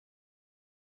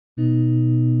Assalamu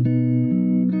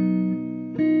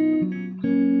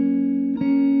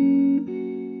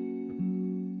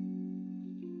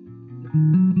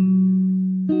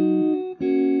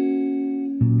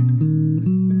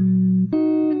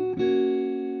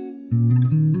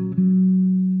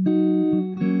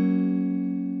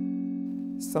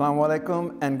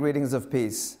alaikum and greetings of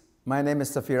peace. My name is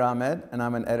Safir Ahmed and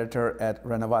I'm an editor at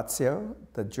Renovatio,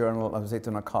 the journal of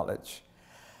Zaytuna College.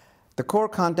 The core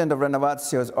content of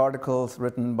Renovatio is articles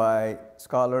written by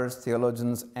scholars,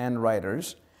 theologians, and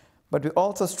writers, but we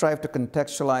also strive to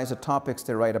contextualize the topics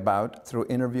they write about through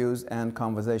interviews and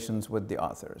conversations with the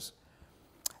authors.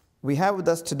 We have with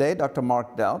us today Dr.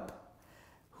 Mark Delp,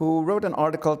 who wrote an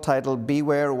article titled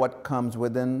 "Beware What Comes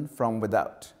Within from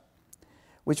Without,"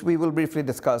 which we will briefly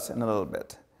discuss in a little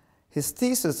bit. His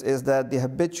thesis is that the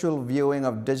habitual viewing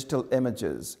of digital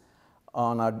images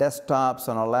on our desktops,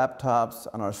 on our laptops,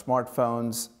 on our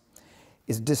smartphones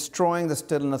is destroying the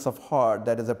stillness of heart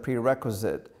that is a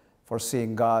prerequisite for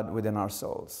seeing God within our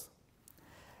souls.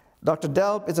 Dr.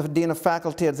 Delp is a dean of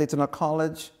faculty at Zaytuna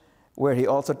College, where he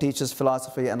also teaches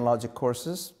philosophy and logic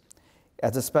courses.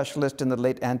 As a specialist in the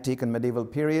late antique and medieval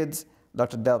periods,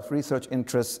 Dr. Delp's research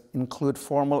interests include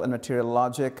formal and material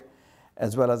logic,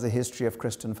 as well as the history of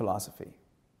Christian philosophy.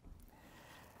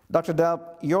 Dr.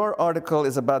 Delp, your article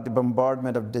is about the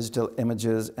bombardment of digital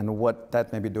images and what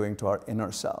that may be doing to our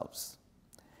inner selves.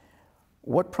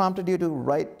 What prompted you to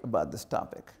write about this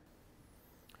topic?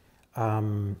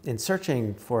 In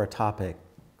searching for a topic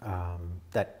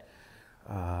that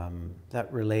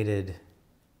related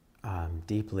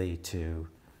deeply to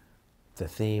the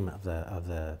theme of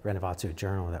the Renovatio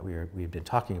journal that we've been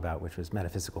talking about, which was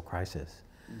metaphysical crisis.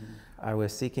 Mm-hmm. I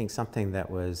was seeking something that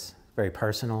was very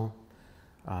personal,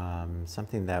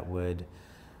 something that would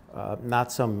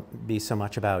not be so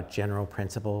much about general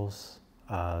principles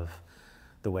of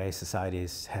the way society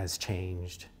has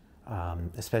changed,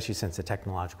 especially since the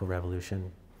technological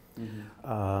revolution.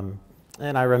 Mm-hmm.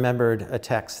 And I remembered a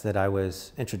text that I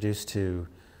was introduced to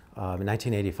in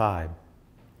 1985,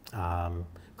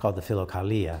 called the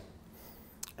Philokalia.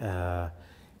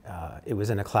 It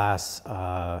was in a class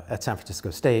at San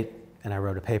Francisco State, and I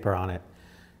wrote a paper on it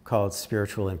called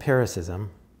Spiritual Empiricism.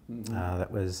 Mm-hmm.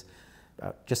 That was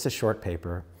just a short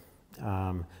paper.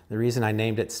 The reason I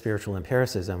named it Spiritual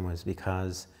Empiricism was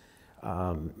because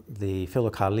the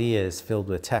Philokalia is filled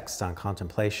with texts on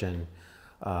contemplation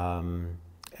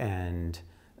and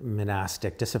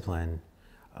monastic discipline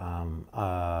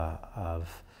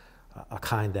of a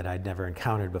kind that I'd never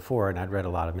encountered before, and I'd read a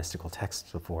lot of mystical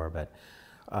texts before, but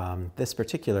this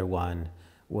particular one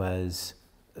was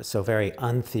so very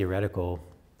untheoretical.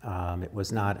 It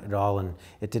was not at all, and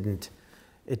it didn't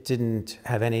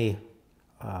have any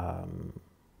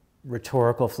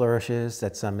rhetorical flourishes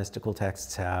that some mystical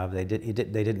texts have. They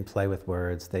didn't play with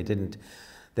words. They didn't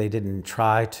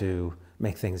try to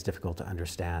make things difficult to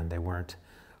understand. They weren't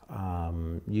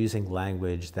using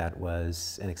language that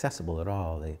was inaccessible at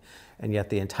all. And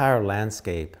yet the entire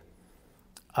landscape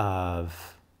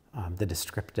of the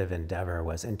descriptive endeavor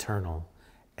was internal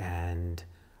and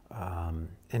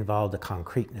involved a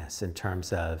concreteness in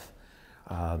terms of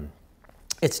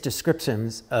its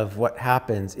descriptions of what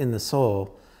happens in the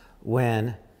soul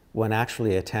when one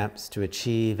actually attempts to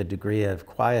achieve a degree of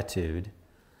quietude,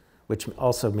 which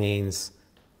also means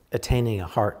attaining a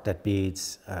heart that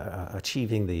beats,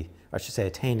 attaining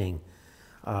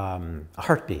a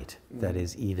heartbeat that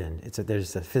is even.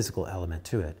 There's a physical element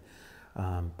to it,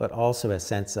 but also a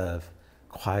sense of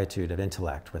quietude of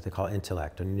intellect, what they call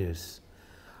intellect or nous.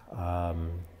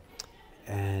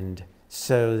 And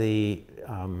so there's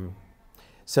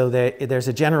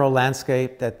a general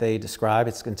landscape that they describe.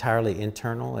 It's entirely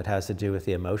internal. It has to do with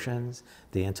the emotions,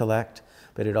 the intellect,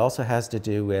 but it also has to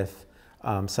do with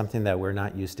something that we're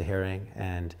not used to hearing.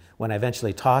 And when I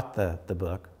eventually taught the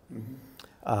book, mm-hmm.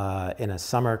 In a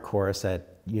summer course at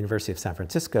University of San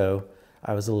Francisco,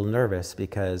 I was a little nervous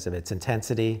because of its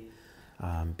intensity,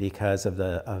 because of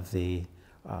the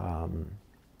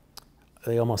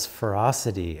almost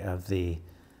ferocity of the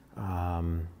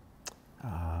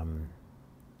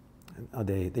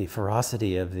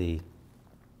ferocity of the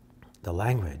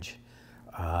language.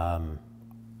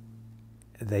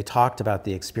 They talked about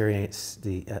the experience,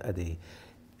 the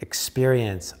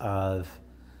experience of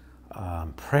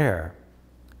prayer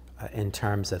in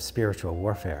terms of spiritual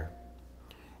warfare,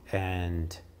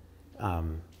 and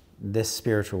this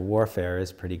spiritual warfare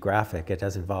is pretty graphic. It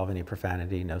doesn't involve any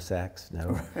profanity, no sex,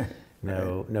 no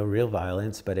real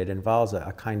violence, but it involves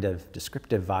a kind of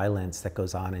descriptive violence that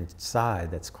goes on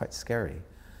inside that's quite scary.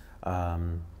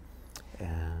 And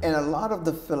a lot of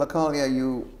the Philokalia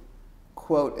you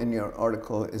quote in your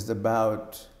article is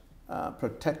about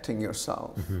protecting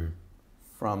yourself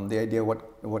from the idea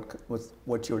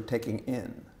what you're taking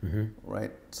in,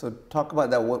 right? So talk about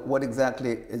that. What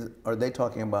exactly are they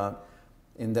talking about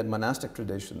in that monastic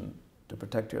tradition to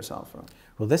protect yourself from?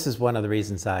 Well, this is one of the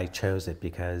reasons I chose it,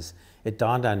 because it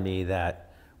dawned on me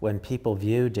that when people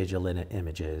view digital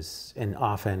images, and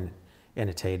often in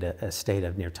a state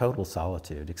of near total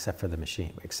solitude, except for the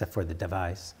machine, except for the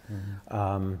device,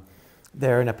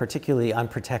 they're in a particularly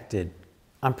unprotected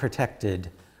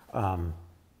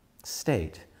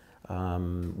state.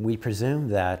 We presume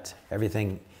that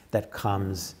everything that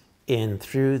comes in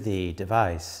through the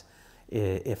device,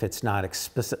 if it's not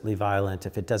explicitly violent,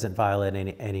 if it doesn't violate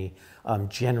any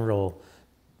general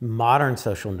modern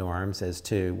social norms as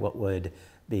to what would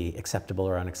be acceptable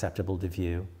or unacceptable to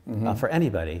view for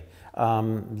anybody,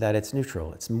 that it's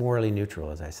neutral. It's morally neutral,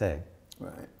 as I say.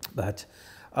 Right. But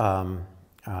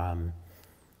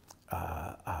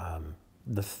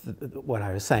what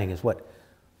I was saying is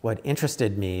what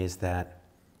interested me is that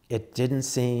it doesn't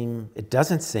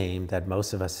seem that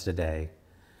most of us today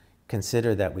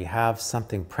consider that we have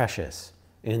something precious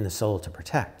in the soul to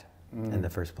protect in the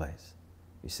first place,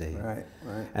 you see. Right,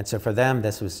 right. And so for them,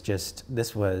 this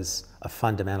was a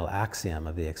fundamental axiom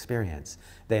of the experience.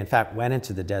 They in fact went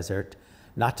into the desert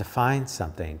not to find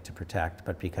something to protect,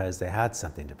 but because they had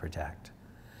something to protect.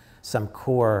 Some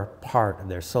core part of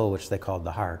their soul, which they called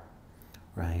the heart,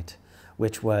 right?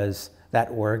 Which was that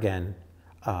organ,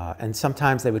 and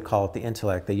sometimes they would call it the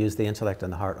intellect. They used the intellect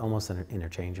and the heart almost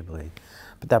interchangeably.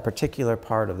 But that particular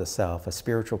part of the self, a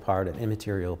spiritual part, an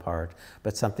immaterial part,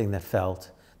 but something that felt,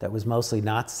 that was mostly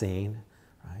not seen,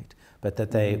 right? But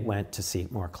that they went to see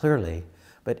more clearly.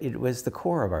 But it was the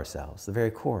core of ourselves, the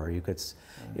very core.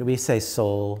 We say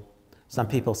soul, some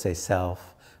people say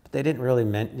self, but they didn't really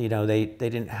they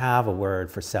didn't have a word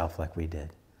for self like we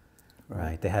did,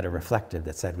 right? They had a reflective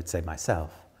that would say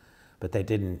myself, but they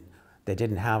didn't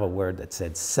have a word that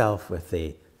said self with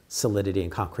the solidity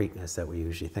and concreteness that we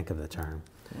usually think of the term.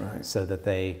 Right. So that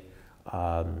they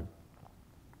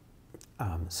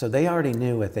already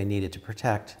knew what they needed to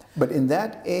protect. But in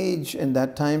that age, in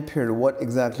that time period, what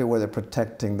exactly were they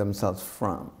protecting themselves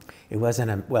from? It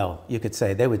wasn't you could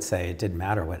say, they would say it didn't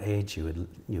matter what age you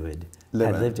had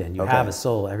lived in. You have a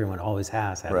soul. Everyone always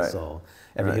has had a soul.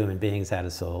 Every human being's had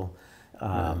a soul.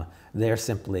 They're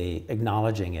simply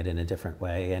acknowledging it in a different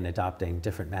way and adopting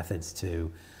different methods to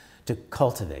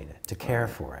cultivate it, to care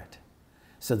for it.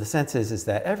 So the sense is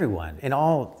that everyone, in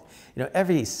all,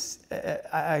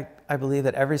 I believe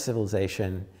that every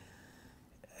civilization,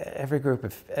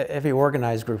 every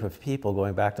organized group of people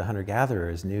going back to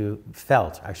hunter-gatherers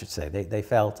felt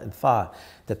and thought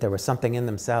that there was something in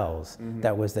themselves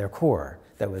that was their core,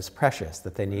 that was precious,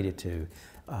 that they needed to,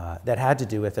 that had to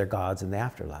do with their gods in the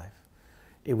afterlife.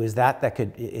 It was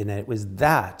it was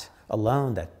that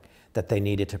alone that they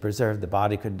needed to preserve. The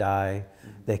body could die,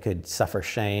 they could suffer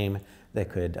shame, they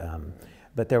could,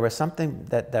 but there was something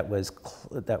that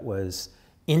was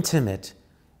intimate,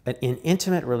 an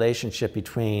intimate relationship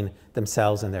between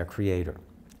themselves and their creator,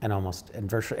 and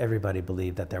virtually everybody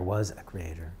believed that there was a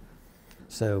creator.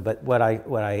 So, but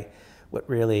what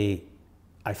really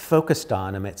I focused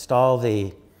on amidst all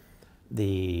the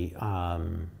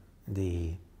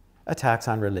attacks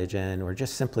on religion, or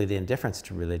just simply the indifference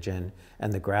to religion,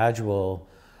 and the gradual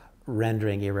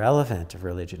rendering irrelevant of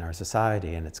religion in our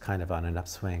society, and it's kind of on an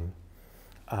upswing,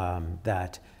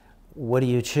 that what do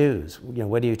you choose?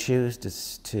 What do you choose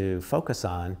to focus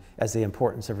on as the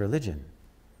importance of religion?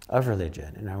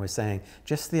 And I was saying,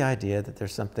 just the idea that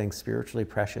there's something spiritually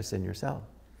precious in yourself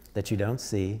that you don't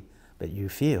see, but you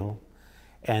feel,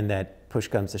 and that push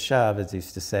comes to shove, as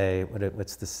used to say,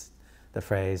 what's the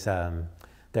phrase,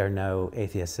 there are no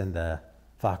atheists in the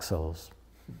foxholes.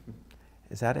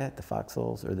 Is that it? The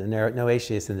foxholes, or no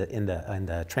atheists in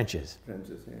the trenches?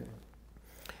 Trenches, yeah.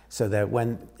 So that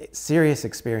when serious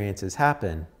experiences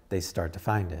happen, they start to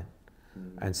find it.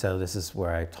 And so this is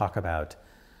where I talk about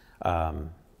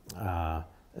the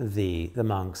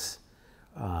monks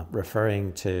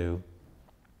referring to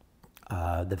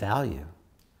the value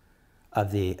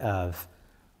of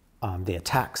the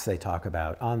attacks they talk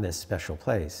about on this special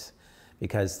place,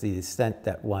 because the extent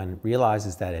that one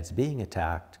realizes that it's being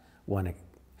attacked, one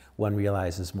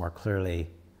realizes more clearly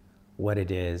what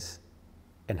it is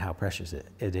and how precious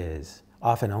it is,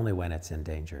 often only when it's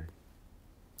endangered.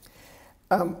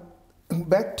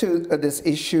 Back to this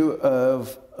issue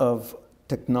of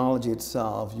technology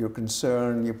itself, you're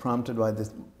prompted by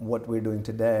what we're doing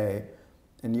today,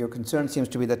 and your concern seems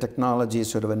to be that technology is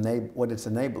sort of what it's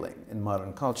enabling in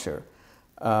modern culture.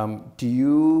 Do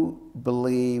you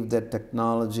believe that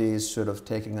technology is sort of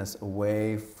taking us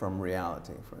away from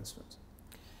reality, for instance?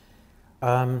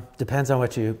 Depends on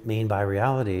what you mean by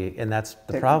reality, and that's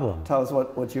the problem. Tell us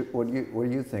what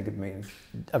you think it means.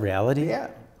 A reality? Yeah.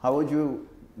 How would you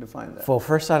define that? Well,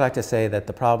 first I'd like to say that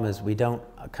the problem is we don't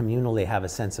communally have a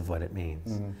sense of what it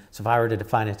means. Mm-hmm. So if I were to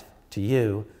define it to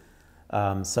you,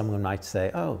 someone might say,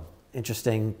 oh,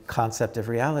 interesting concept of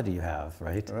reality you have,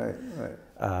 right? Right, right.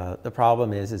 The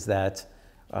problem is that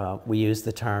we use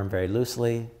the term very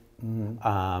loosely.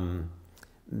 Mm-hmm.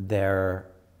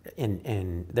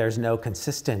 There's no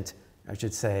consistent, I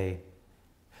should say,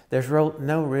 there's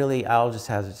no really, I'll just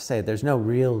have to say, there's no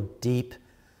real deep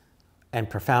and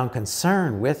profound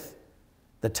concern with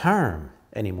the term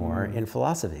anymore in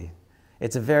philosophy.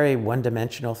 It's a very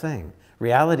one-dimensional thing.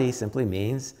 Reality simply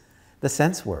means the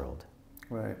sense world.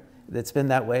 Right. It's been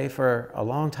that way for a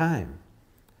long time.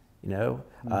 You know,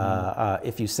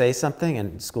 if you say something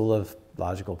in School of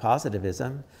Logical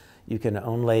Positivism, you can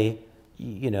only,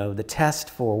 you know, the test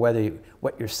for whether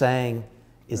what you're saying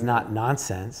is not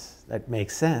nonsense, that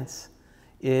makes sense,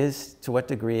 is to what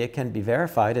degree it can be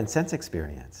verified in sense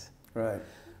experience. Right.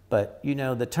 But, you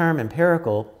know, the term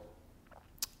empirical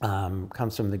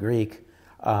comes from the Greek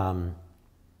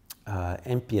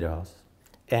empiros,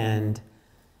 and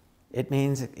it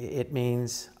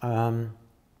means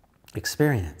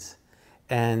experience.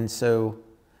 And so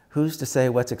who's to say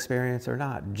what's experience or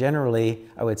not? Generally,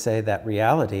 I would say that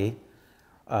reality,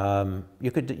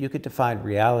 you could define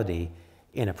reality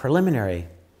in a preliminary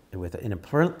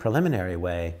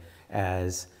way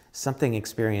as something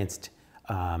experienced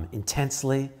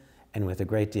intensely and with a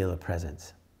great deal of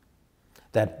presence.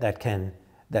 That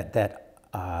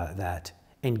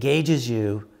engages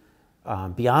you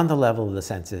beyond the level of the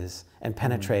senses and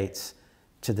penetrates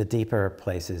to the deeper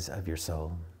places of your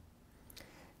soul.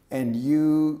 And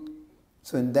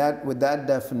so with that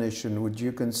definition, would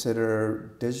you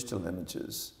consider digital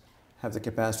images have the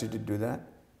capacity to do that?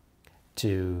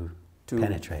 To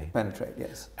penetrate. Penetrate,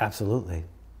 yes. Absolutely.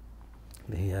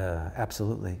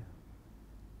 Absolutely.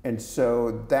 And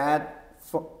so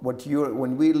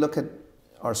when we look at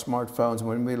our smartphones,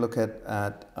 when we look at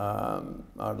our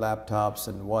laptops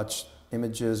and watch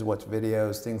images, watch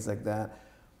videos, things like that,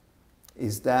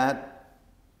 is that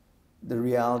the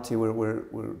reality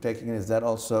we're taking in? Is that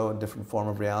also a different form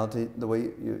of reality, the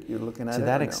way you're looking at it? To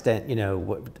that extent, you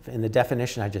know, in the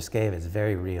definition I just gave, it's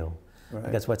very real. Right.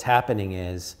 Because what's happening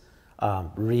is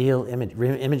real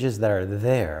images that are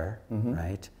there,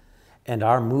 right, and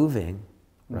are moving,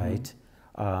 right?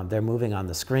 They're moving on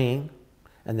the screen,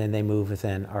 and then they move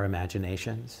within our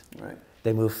imaginations. Right.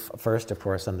 They move first, of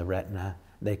course, on the retina.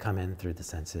 They come in through the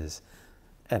senses,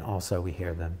 and also we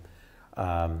hear them.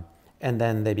 And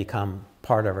then they become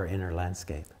part of our inner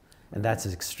landscape. And that's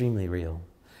extremely real.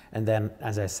 And then,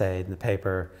 as I say in the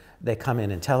paper, they come in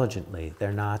intelligently.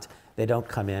 They don't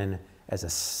come in as a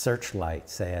searchlight,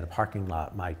 say at a parking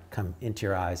lot, might come into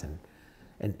your eyes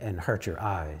and hurt your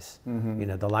eyes. You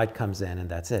know, the light comes in and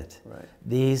that's it. Right.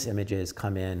 These images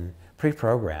come in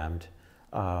pre-programmed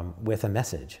with a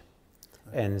message.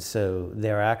 And so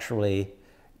they're actually,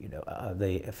 you know,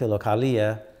 the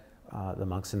Philokalia, the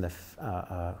monks who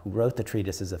wrote the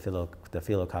treatises of the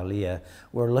Philokalia,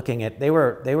 were looking at, they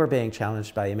were being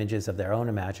challenged by images of their own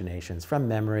imaginations from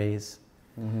memories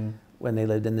when they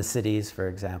lived in the cities, for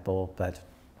example,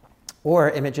 or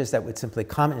images that would simply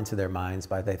come into their minds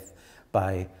by the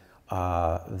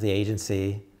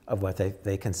agency of what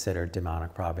they considered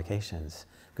demonic provocations,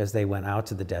 because they went out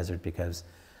to the desert because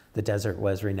the desert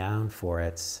was renowned for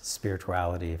its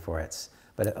spirituality,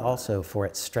 but also for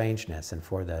its strangeness and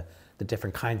for the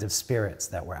different kinds of spirits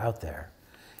that were out there.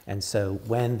 And so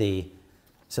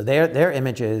their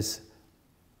images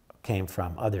came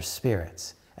from other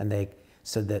spirits, and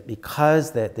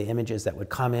because the images that would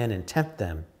come in and tempt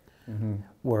them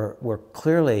were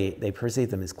clearly, they perceived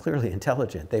them as clearly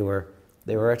intelligent. They were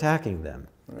attacking them,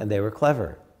 and they were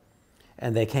clever,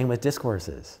 and they came with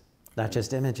discourses, not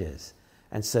just images.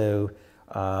 And so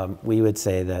we would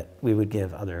say that we would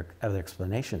give other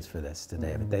explanations for this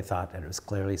today, but they thought that it was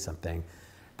clearly something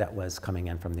that was coming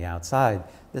in from the outside.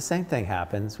 The same thing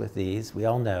happens with these. We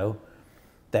all know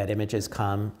that images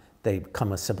they come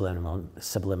with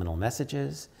subliminal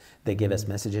messages. They give us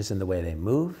messages in the way they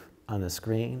move on the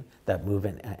screen. That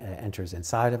movement enters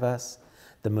inside of us.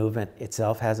 The movement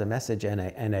itself has a message and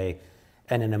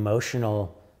an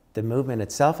emotional, the movement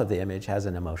itself of the image has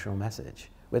an emotional message,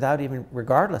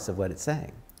 regardless of what it's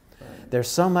saying. Right. There's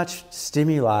so much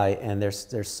stimuli, and there's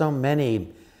so much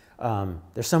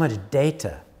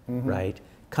data, right,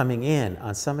 coming in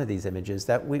on some of these images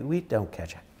that we don't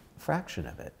catch fraction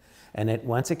of it. And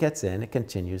once it gets in, it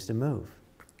continues to move.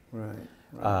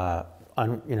 Right.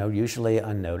 Usually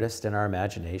unnoticed in our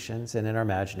imaginations, and in our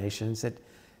imaginations it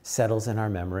settles in our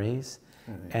memories,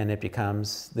 and it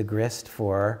becomes the grist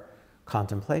for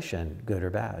contemplation, good or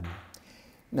bad.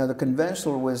 Now, the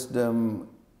conventional wisdom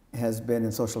has been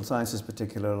in social sciences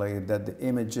particularly that the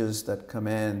images that come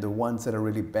in, the ones that are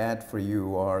really bad for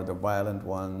you, are the violent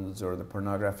ones or the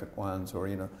pornographic ones,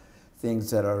 or things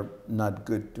that are not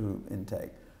good to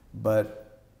intake.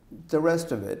 But the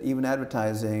rest of it, even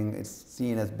advertising, it's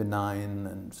seen as benign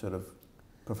and sort of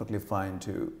perfectly fine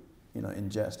to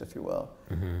ingest, if you will.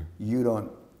 Mm-hmm. You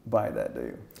don't buy that, do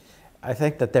you? I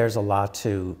think that there's a lot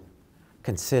to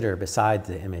consider besides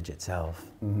the image itself.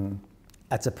 Mm-hmm.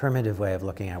 That's a primitive way of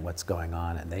looking at what's going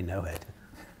on, and they know it,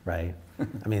 right?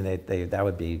 I mean, that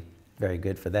would be very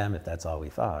good for them if that's all we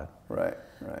thought. Right.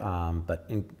 But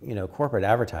corporate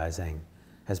advertising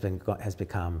has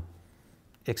become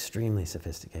extremely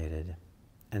sophisticated,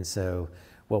 and so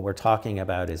what we're talking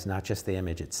about is not just the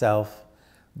image itself,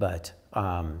 but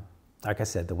like I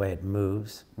said, the way it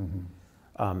moves.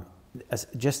 Mm-hmm.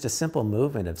 Just a simple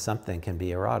movement of something can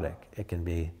be erotic. It can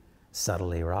be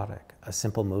subtly erotic. A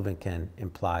simple movement can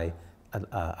imply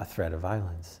a threat of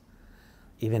violence,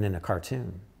 even in a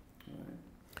cartoon.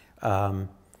 Right.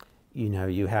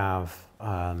 You have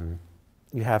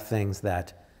things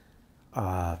that,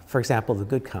 for example, the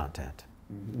good content.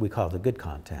 Mm-hmm. We call the good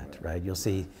content, right? You'll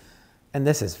see, and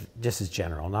this is just as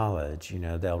general knowledge.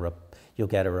 You'll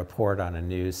get a report on a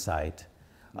news site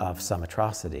of some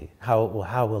atrocity. How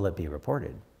will it be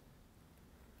reported?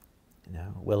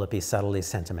 Will it be subtly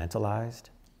sentimentalized?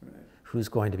 Right. Who's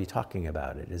going to be talking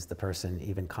about it? Is the person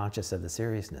even conscious of the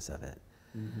seriousness of it?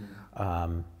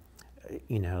 Mm-hmm.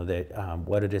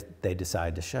 What did they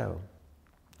decide to show?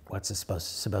 What's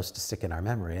supposed to stick in our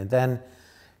memory? And then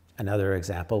another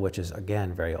example, which is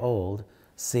again very old,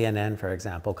 CNN, for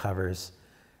example, covers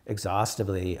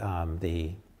exhaustively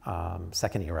the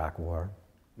Second Iraq War.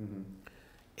 Mm-hmm.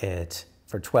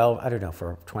 For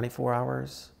 24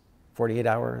 hours, 48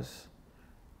 hours,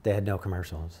 they had no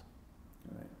commercials.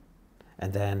 Right.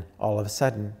 And then all of a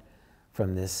sudden,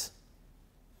 from this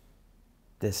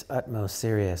utmost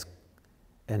serious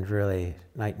and really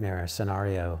nightmarish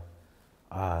scenario,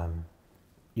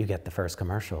 you get the first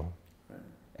commercial. Right.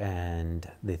 And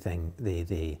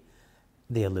the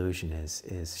illusion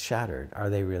is shattered. Are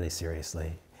they really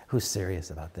who's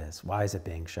serious about this? Why is it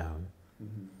being shown?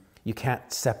 Mm-hmm. You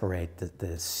can't separate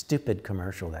the stupid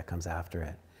commercial that comes after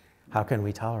it. How can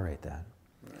we tolerate that?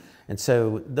 Right. And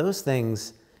so those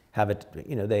things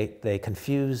they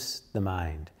confuse the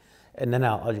mind. And then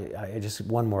just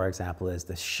one more example is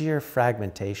the sheer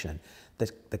fragmentation,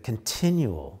 the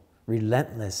continual,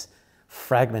 relentless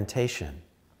fragmentation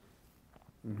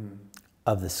mm-hmm.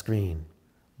 of the screen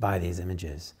by these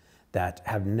images that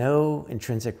have no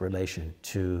intrinsic relation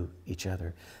to each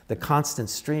other. The constant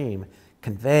stream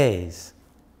conveys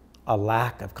a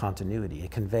lack of continuity.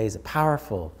 It conveys a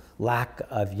powerful lack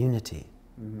of unity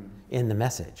mm-hmm. in the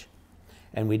message.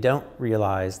 And we don't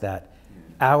realize that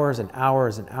hours and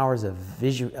hours and hours of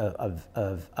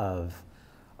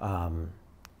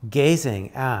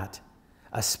gazing at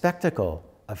a spectacle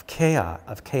of chaos,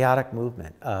 of chaotic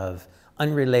movement, of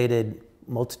unrelated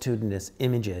multitudinous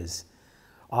images,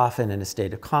 often in a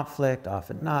state of conflict,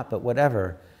 often not, but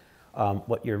whatever.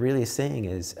 What you're really seeing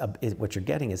is what you're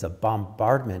getting is a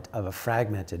bombardment of a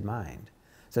fragmented mind.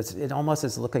 So it almost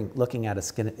is looking at a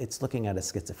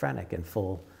schizophrenic in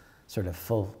full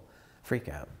freak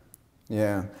out.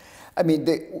 Yeah, I mean,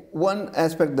 one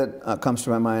aspect that comes to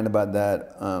my mind about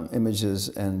that images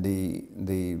and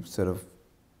the sort of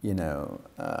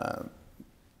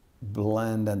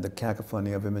blend and the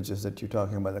cacophony of images that you're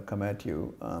talking about that come at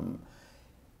you.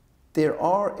 There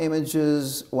are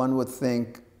images one would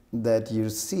think that you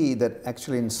see that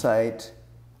actually incite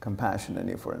compassion in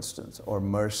you, for instance, or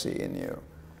mercy in you.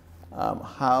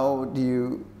 How do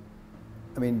you,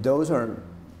 I mean,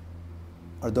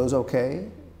 are those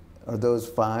okay? Are those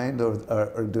fine?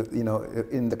 Or do,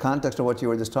 in the context of what you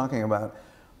were just talking about,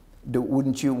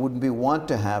 wouldn't we want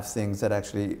to have things that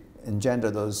actually engender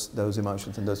those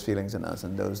emotions and those feelings in us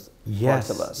and those parts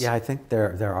of us? Yeah, I think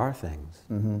there are things,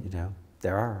 mm-hmm.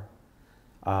 There are.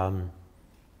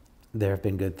 There have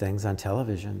been good things on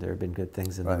television. There have been good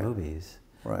things in the movies.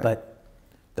 Right. But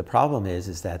the problem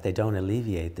is that they don't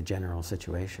alleviate the general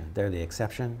situation. They're the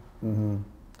exception, mm-hmm.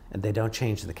 and they don't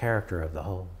change the character of the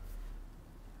whole.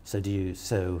 So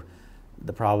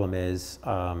the problem is,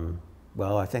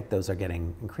 I think those are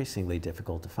getting increasingly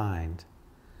difficult to find.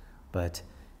 But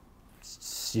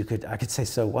I could say,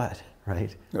 so what,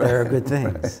 right? There are good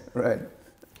things. Right.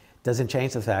 Doesn't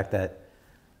change the fact that,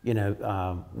 you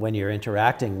know, when you're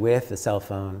interacting with a cell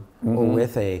phone or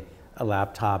with a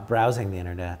laptop, browsing the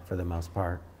internet for the most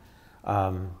part,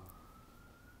 I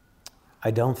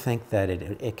don't think that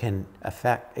it can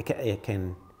affect, it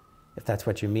can, if that's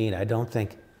what you mean, I don't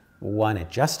think, one, it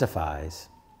justifies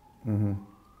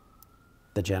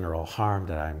the general harm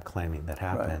that I'm claiming that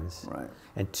happens. Right.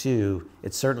 And two,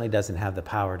 it certainly doesn't have the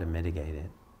power to mitigate it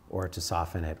or to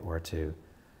soften it or to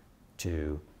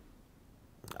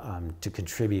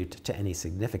contribute to any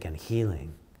significant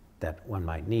healing that one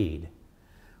might need.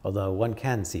 Although one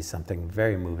can see something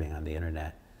very moving on the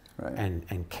internet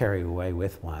and carry away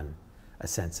with one a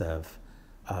sense of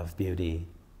beauty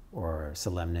or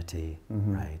solemnity,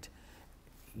 right?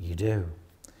 You do.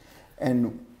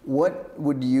 And what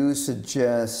would you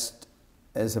suggest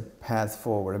as a path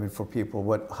forward? I mean, for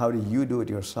people, how do you do it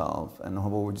yourself? And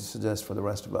what would you suggest for the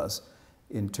rest of us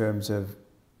in terms of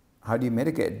how do you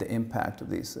mitigate the impact of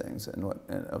these things and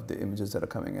of the images that are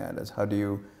coming at us? How do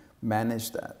you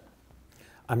manage that?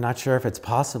 I'm not sure if it's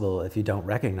possible if you don't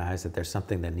recognize that there's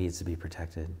something that needs to be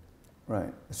protected.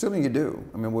 Right. Assuming you do.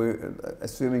 I mean, we're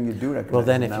assuming you do recognize. Well,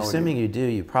 then, if assuming you do,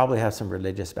 you probably have some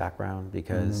religious background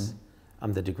because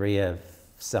the degree of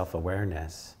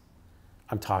self-awareness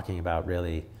I'm talking about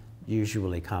really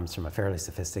usually comes from a fairly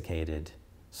sophisticated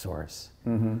source.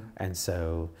 And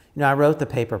so, you know, I wrote the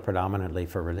paper predominantly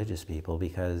for religious people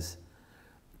because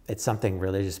it's something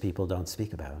religious people don't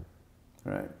speak about.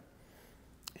 Right.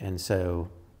 And so,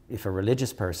 if a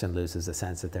religious person loses the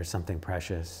sense that there's something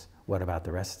precious, what about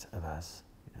the rest of us?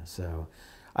 You know, so,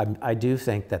 I do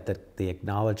think that the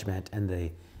acknowledgement and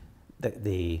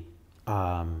the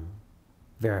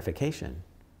verification,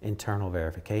 internal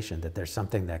verification, that there's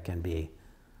something that can be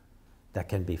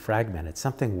fragmented,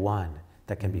 something one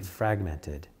that can be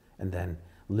fragmented and then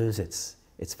lose its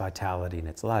vitality and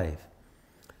its life.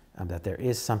 That there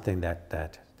is something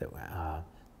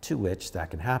to which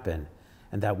that can happen,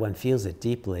 and that one feels it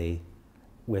deeply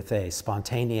with a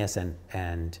spontaneous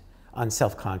and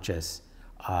unself-conscious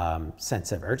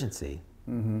sense of urgency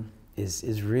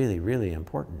is really, really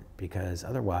important, because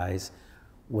otherwise,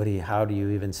 how do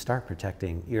you even start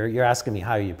protecting? You're asking me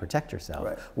how you protect yourself.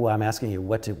 Right. Well, I'm asking you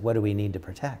what do we need to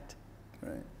protect?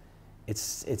 Right.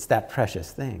 It's that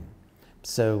precious thing.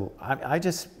 So I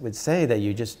just would say that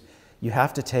you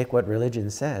have to take what religion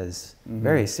says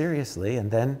very seriously,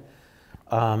 and then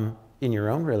in your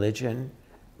own religion,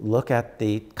 look at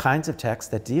the kinds of texts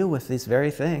that deal with this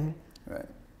very thing. Right.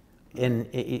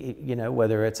 You know,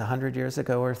 whether it's 100 years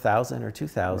ago or 1,000 or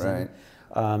 2,000.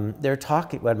 Right. They're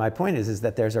talking. What my point is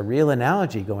that there's a real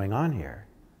analogy going on here.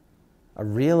 A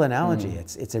real analogy.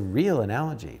 It's a real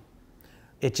analogy.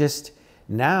 It just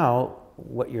now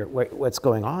what's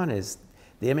going on is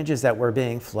the images that we're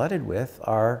being flooded with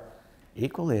are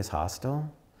equally as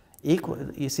hostile.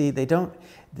 You see, the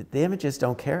images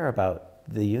don't care about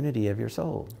the unity of your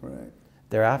soul. Right.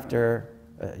 They're after,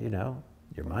 you know,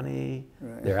 your money.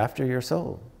 Right. They're after your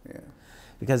soul. Yeah.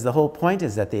 Because the whole point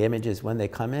is that the images, when they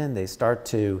come in, they start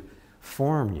to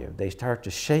form you. They start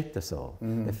to shape the soul.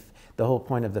 The whole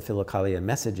point of the Philokalia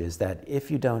message is that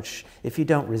if you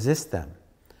don't resist them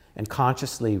and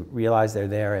consciously realize they're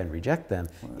there and reject them,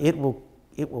 it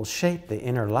will shape the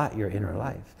your inner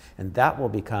life, and that will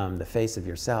become the face of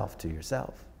yourself to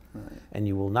yourself, and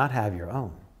you will not have your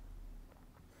own.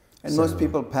 And most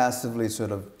people passively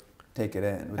sort of take it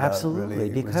in without really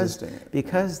resisting it.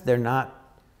 Because they're not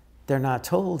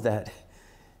told that.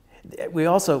 We're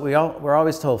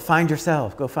always told, find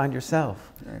yourself, go find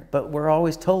yourself. Right. But we're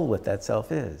always told what that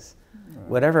self is. Right.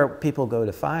 Whatever people go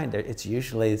to find, it's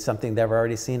usually something they've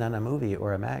already seen on a movie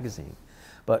or a magazine.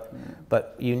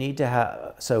 But you need to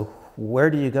have, so where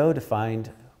do you go to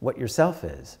find what your self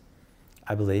is?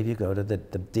 I believe you go to the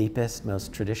deepest,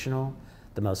 most traditional,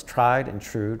 the most tried and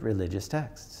true religious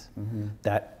texts.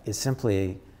 That is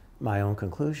simply my own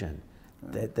conclusion.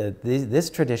 Right. This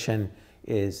tradition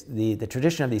is, the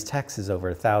tradition of these texts is over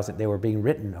 1,000, they were being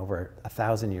written over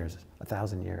 1,000 years.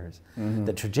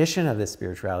 The tradition of this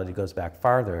spirituality goes back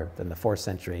farther than the 4th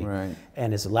century,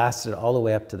 and has lasted all the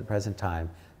way up to the present time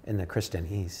in the Christian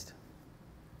East.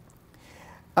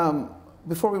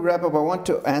 Before we wrap up, I want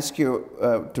to ask you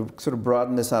to sort of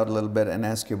broaden this out a little bit and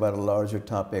ask you about a larger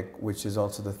topic, which is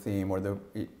also the theme, or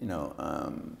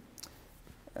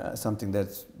something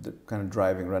that's kind of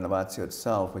driving Renovatio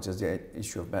itself, which is the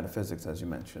issue of metaphysics, as you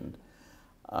mentioned.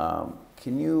 I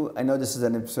know this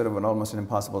is sort of almost an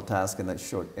impossible task in a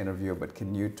short interview, but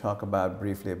can you talk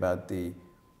briefly about the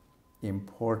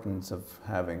importance of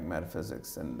having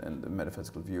metaphysics and the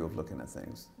metaphysical view of looking at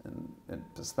things, and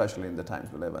especially in the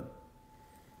times we live in?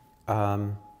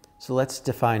 So let's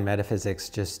define metaphysics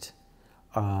just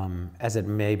as it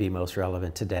may be most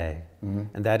relevant today.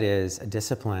 And that is a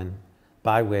discipline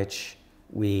by which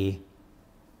we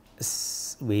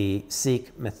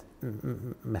seek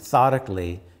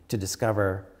methodically to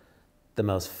discover our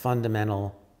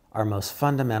most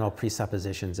fundamental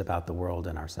presuppositions about the world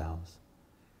and ourselves.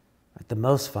 Right? The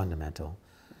most fundamental.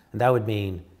 And that would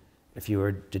mean, if you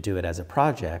were to do it as a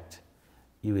project,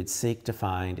 you would seek to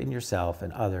find in yourself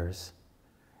and others,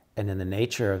 and in the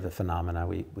nature of the phenomena,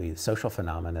 social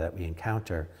phenomena that we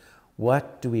encounter,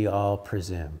 what do we all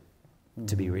presume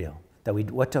to be real?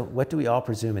 What do we all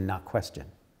presume and not question?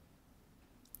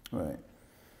 Right.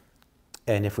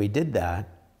 And if we did that,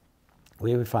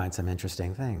 we would find some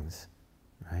interesting things,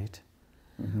 right?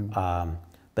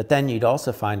 But then you'd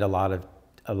also find a lot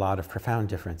of profound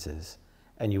differences,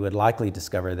 and you would likely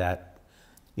discover that,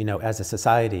 as a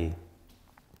society,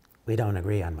 we don't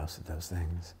agree on most of those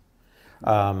things.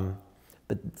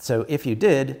 But so if you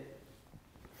did,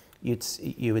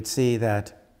 you would see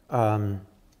that. Well,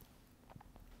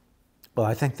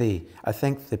 I think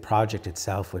the project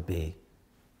itself would be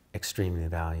extremely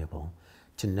valuable,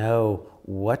 to know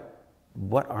what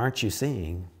aren't you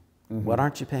seeing, what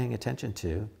aren't you paying attention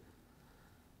to,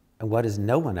 and what is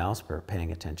no one else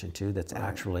paying attention to that's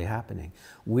actually happening.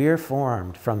 We're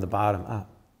formed from the bottom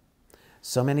up.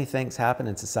 So many things happen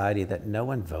in society that no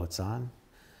one votes on.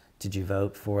 Did you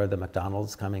vote for the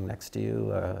McDonald's coming next to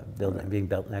you, being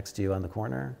built next to you on the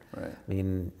corner? Right. I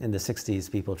mean, in the 60s,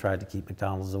 people tried to keep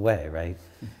McDonald's away, right?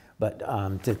 But how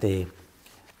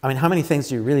many things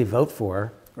do you really vote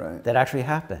for that actually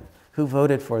happen? Who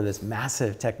voted for this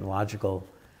massive technological,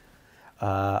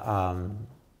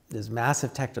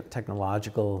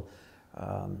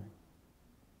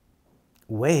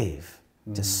 wave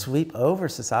to sweep over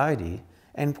society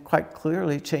and quite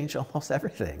clearly change almost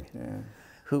everything? Yeah.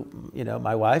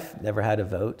 My wife never had a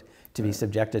vote to be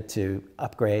subjected to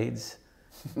upgrades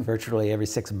virtually every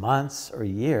 6 months or a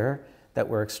year that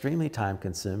were extremely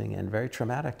time-consuming and very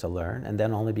traumatic to learn, and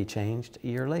then only be changed a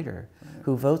year later. Right.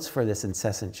 Who votes for this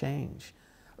incessant change?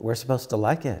 We're supposed to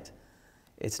like it.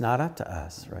 It's not up to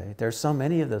us, right? There's so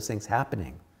many of those things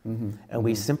happening, and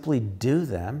we simply do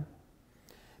them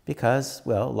because,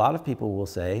 well, a lot of people will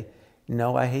say,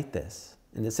 no, I hate this.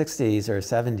 In the 60s or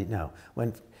 70s, no.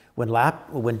 When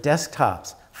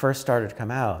desktops first started to come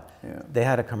out, they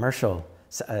had a commercial.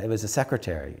 It was a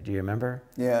secretary. Do you remember?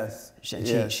 Yes.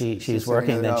 She's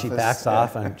working, then she backs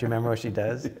off. And do you remember what she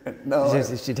does? No.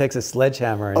 She takes a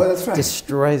sledgehammer and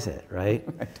destroys it, right?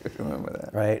 I do remember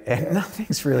that. Right, and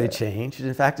nothing's really changed.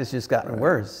 In fact, it's just gotten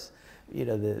worse.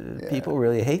 People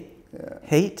really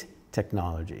hate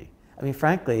technology. I mean,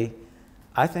 frankly,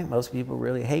 I think most people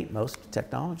really hate most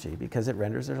technology because it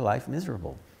renders their life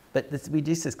miserable. But we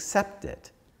just accept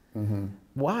it.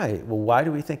 Why? Well, why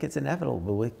do we think it's inevitable?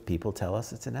 Well, people tell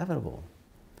us it's inevitable.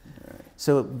 Right.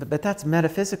 So, but that's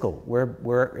metaphysical.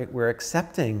 We're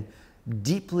accepting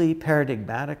deeply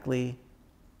paradigmatically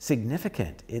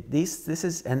significant. This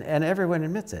is, and everyone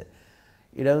admits it.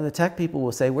 The tech people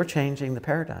will say, we're changing the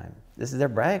paradigm. This is their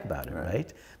brag about it,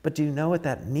 right? But do you know what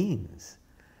that means?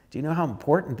 Do you know how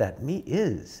important that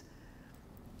is?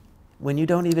 When you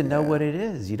don't even know what it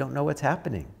is, you don't know what's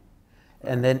happening.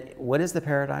 And then what is the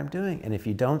paradigm doing? And if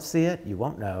you don't see it, you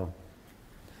won't know.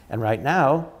 And right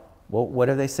now, well, what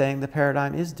are they saying the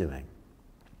paradigm is doing?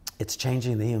 It's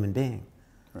changing the human being.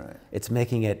 Right. It's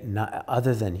making it not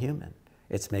other than human.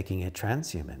 It's making it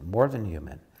transhuman, more than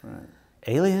human. Right.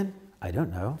 Alien? I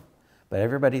don't know. But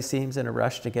everybody seems in a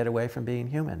rush to get away from being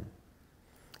human.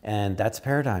 And that's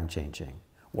paradigm changing.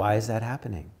 Why is that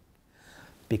happening?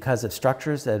 Because of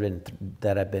structures that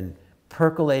have been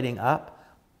percolating up,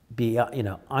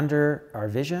 under our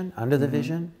vision, under the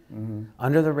vision,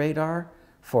 under the radar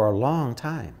for a long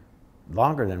time,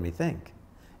 longer than we think.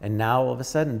 And now all of a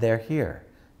sudden they're here.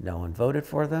 No one voted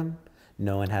for them.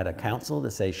 No one had a council to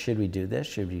say, should we do this?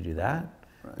 Should we do that?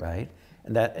 Right?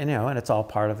 And that, and it's all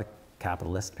part of the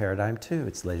capitalist paradigm too.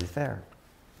 It's laissez-faire.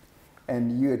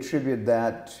 And you attribute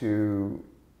that to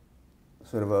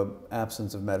sort of an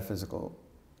absence of metaphysical.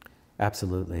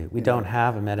 Absolutely. We don't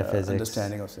have a metaphysics.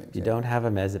 Understanding of things. You don't have a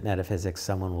metaphysics,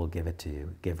 someone will give it to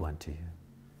you, give one to you.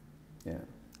 Yeah.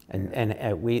 And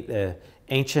the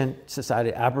ancient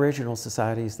society, Aboriginal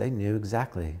societies, they knew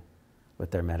exactly what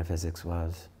their metaphysics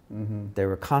was. They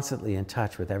were constantly in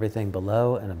touch with everything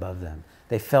below and above them.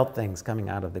 They felt things coming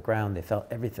out of the ground. They felt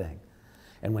everything.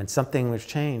 And when something was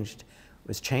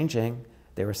changing,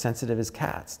 they were sensitive as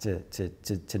cats to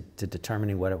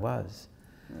determining what it was.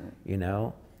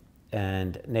 Right.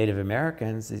 And Native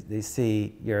Americans, they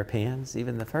see Europeans,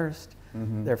 even the first,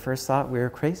 their first thought, we were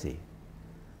crazy.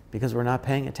 because we're not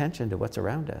paying attention to what's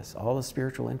around us, all the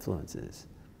spiritual influences.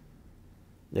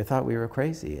 They thought we were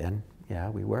crazy, and yeah,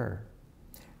 we were.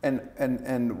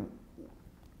 And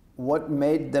what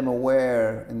made them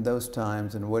aware in those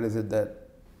times, and what is it that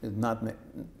is not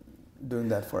doing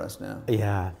that for us now?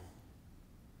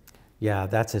 Yeah,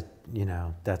 that's a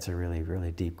really,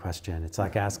 really deep question. It's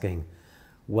like asking,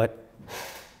 what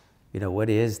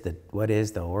is the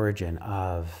origin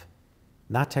of,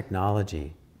 not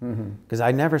technology, because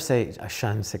I never say I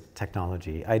shun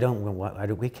technology.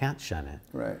 We can't shun it.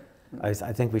 Right. I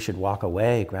think we should walk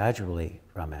away gradually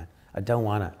from it. I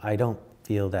don't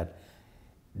feel that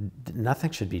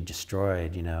nothing should be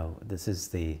destroyed. This is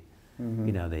the,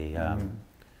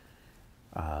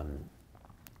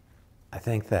 I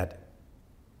think that,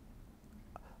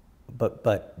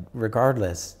 but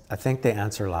regardless, I think the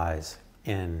answer lies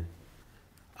in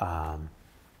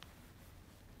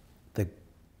the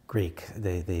Greek,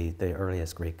 the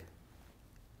earliest Greek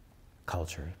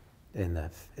culture,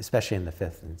 especially in the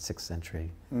 5th and 6th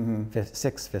century,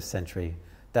 6th, 5th century.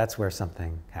 That's where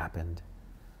something happened.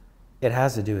 It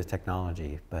has to do with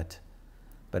technology, but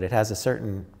it has a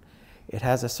certain, it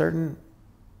has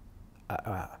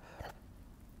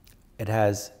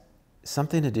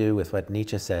something to do with what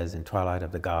Nietzsche says in Twilight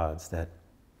of the Gods, that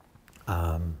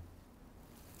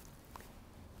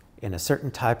in a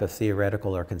certain type of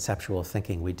theoretical or conceptual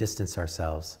thinking, we distance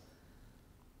ourselves,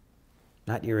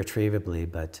 not irretrievably,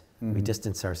 but we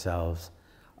distance ourselves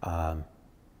in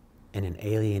an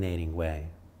alienating way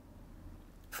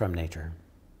from nature.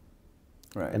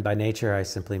 Right. And by nature, I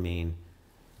simply mean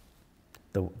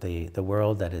the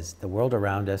world that is, the world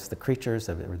around us, the creatures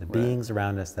or the beings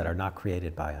around us that are not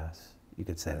created by us. You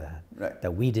could say that.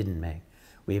 That we didn't make.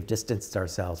 We have distanced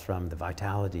ourselves from the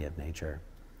vitality of nature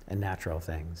and natural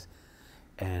things,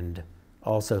 and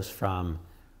also from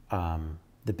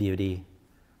the beauty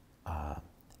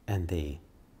and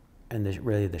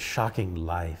really the shocking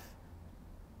life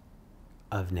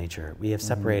of nature. We have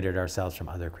separated ourselves from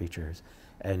other creatures,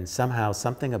 and somehow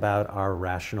something about our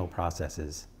rational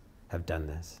processes have done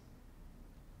this.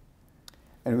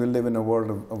 And we live in a world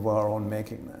of our own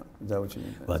making now. Is that what you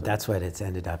mean? Well, that's what it's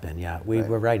ended up in, yeah.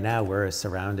 Right now, we're as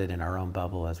surrounded in our own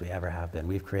bubble as we ever have been.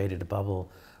 We've created a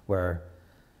bubble where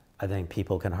I think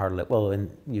people can hardly,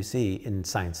 and you see in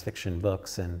science fiction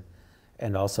books and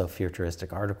also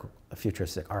futuristic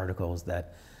articles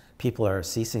that people are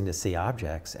ceasing to see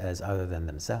objects as other than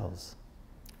themselves,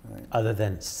 other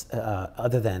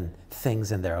than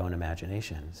things in their own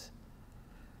imaginations.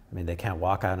 I mean, they can't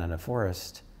walk out in a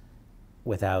forest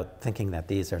without thinking that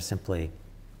these are simply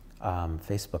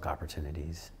Facebook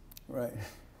opportunities. Right,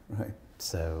 right.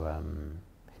 So,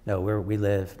 no,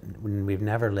 we've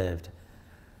never lived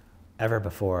ever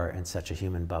before in such a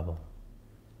human bubble,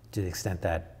 to the extent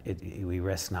that we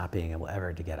risk not being able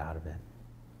ever to get out of it.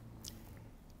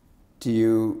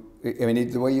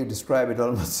 The way you describe it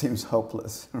almost seems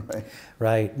hopeless, right?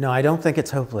 Right. No, I don't think it's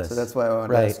hopeless. So that's why I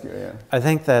want to ask you, yeah. I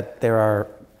think that there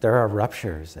are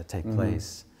ruptures that take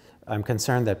place. I'm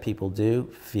concerned that people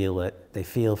do feel it. They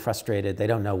feel frustrated. They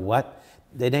don't know what.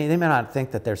 They may not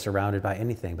think that they're surrounded by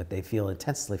anything, but they feel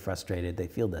intensely frustrated. They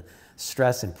feel the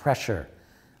stress and pressure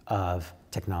of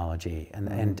technology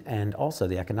and also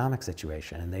the economic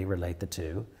situation, and they relate the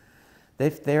two.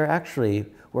 They're actually,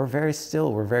 we're very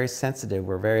sensitive,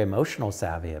 we're very emotional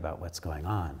savvy about what's going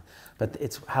on, but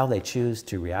it's how they choose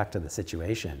to react to the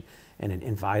situation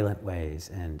in violent ways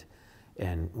and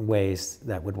ways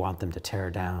that would want them to tear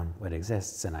down what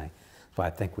exists. And so I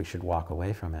think we should walk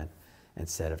away from it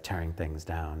instead of tearing things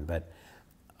down. But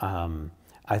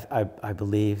I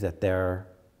believe that there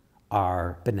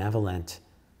are benevolent,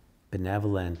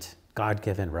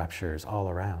 God-given ruptures all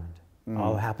around,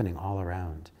 all happening all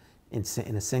around. In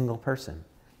a single person.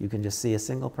 You can just see a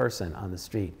single person on the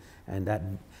street, and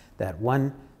that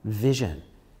one vision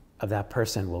of that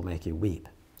person will make you weep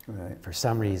for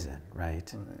some reason,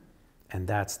 right? And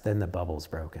then the bubble's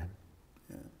broken.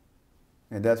 Yeah.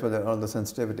 And that's where all the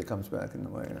sensitivity comes back in a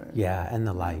way, right? Yeah, and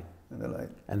the light. And the light.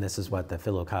 And this is what the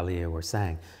Philokalia were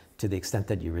saying. To the extent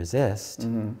that you resist,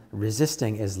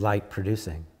 resisting is light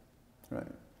producing. Right.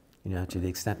 To the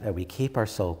extent that we keep our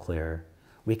soul clear,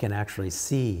 we can actually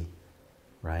see,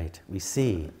 right? We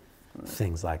see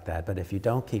things like that. But if you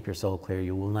don't keep your soul clear,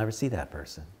 you will never see that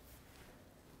person.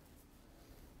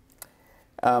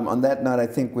 On that note, I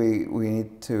think we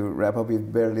need to wrap up.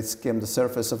 We've barely skimmed the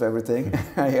surface of everything.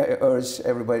 I urge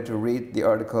everybody to read the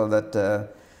article that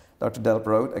Dr. Delp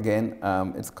wrote. Again,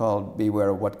 it's called Beware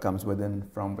of What Comes Within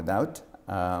from Without.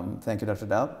 Thank you, Dr.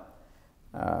 Delp.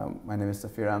 My name is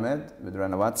Safir Ahmed with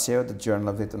Renovatio, the Journal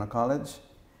of Zaytuna College.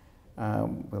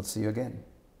 We'll see you again.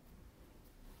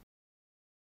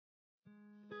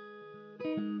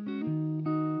 you.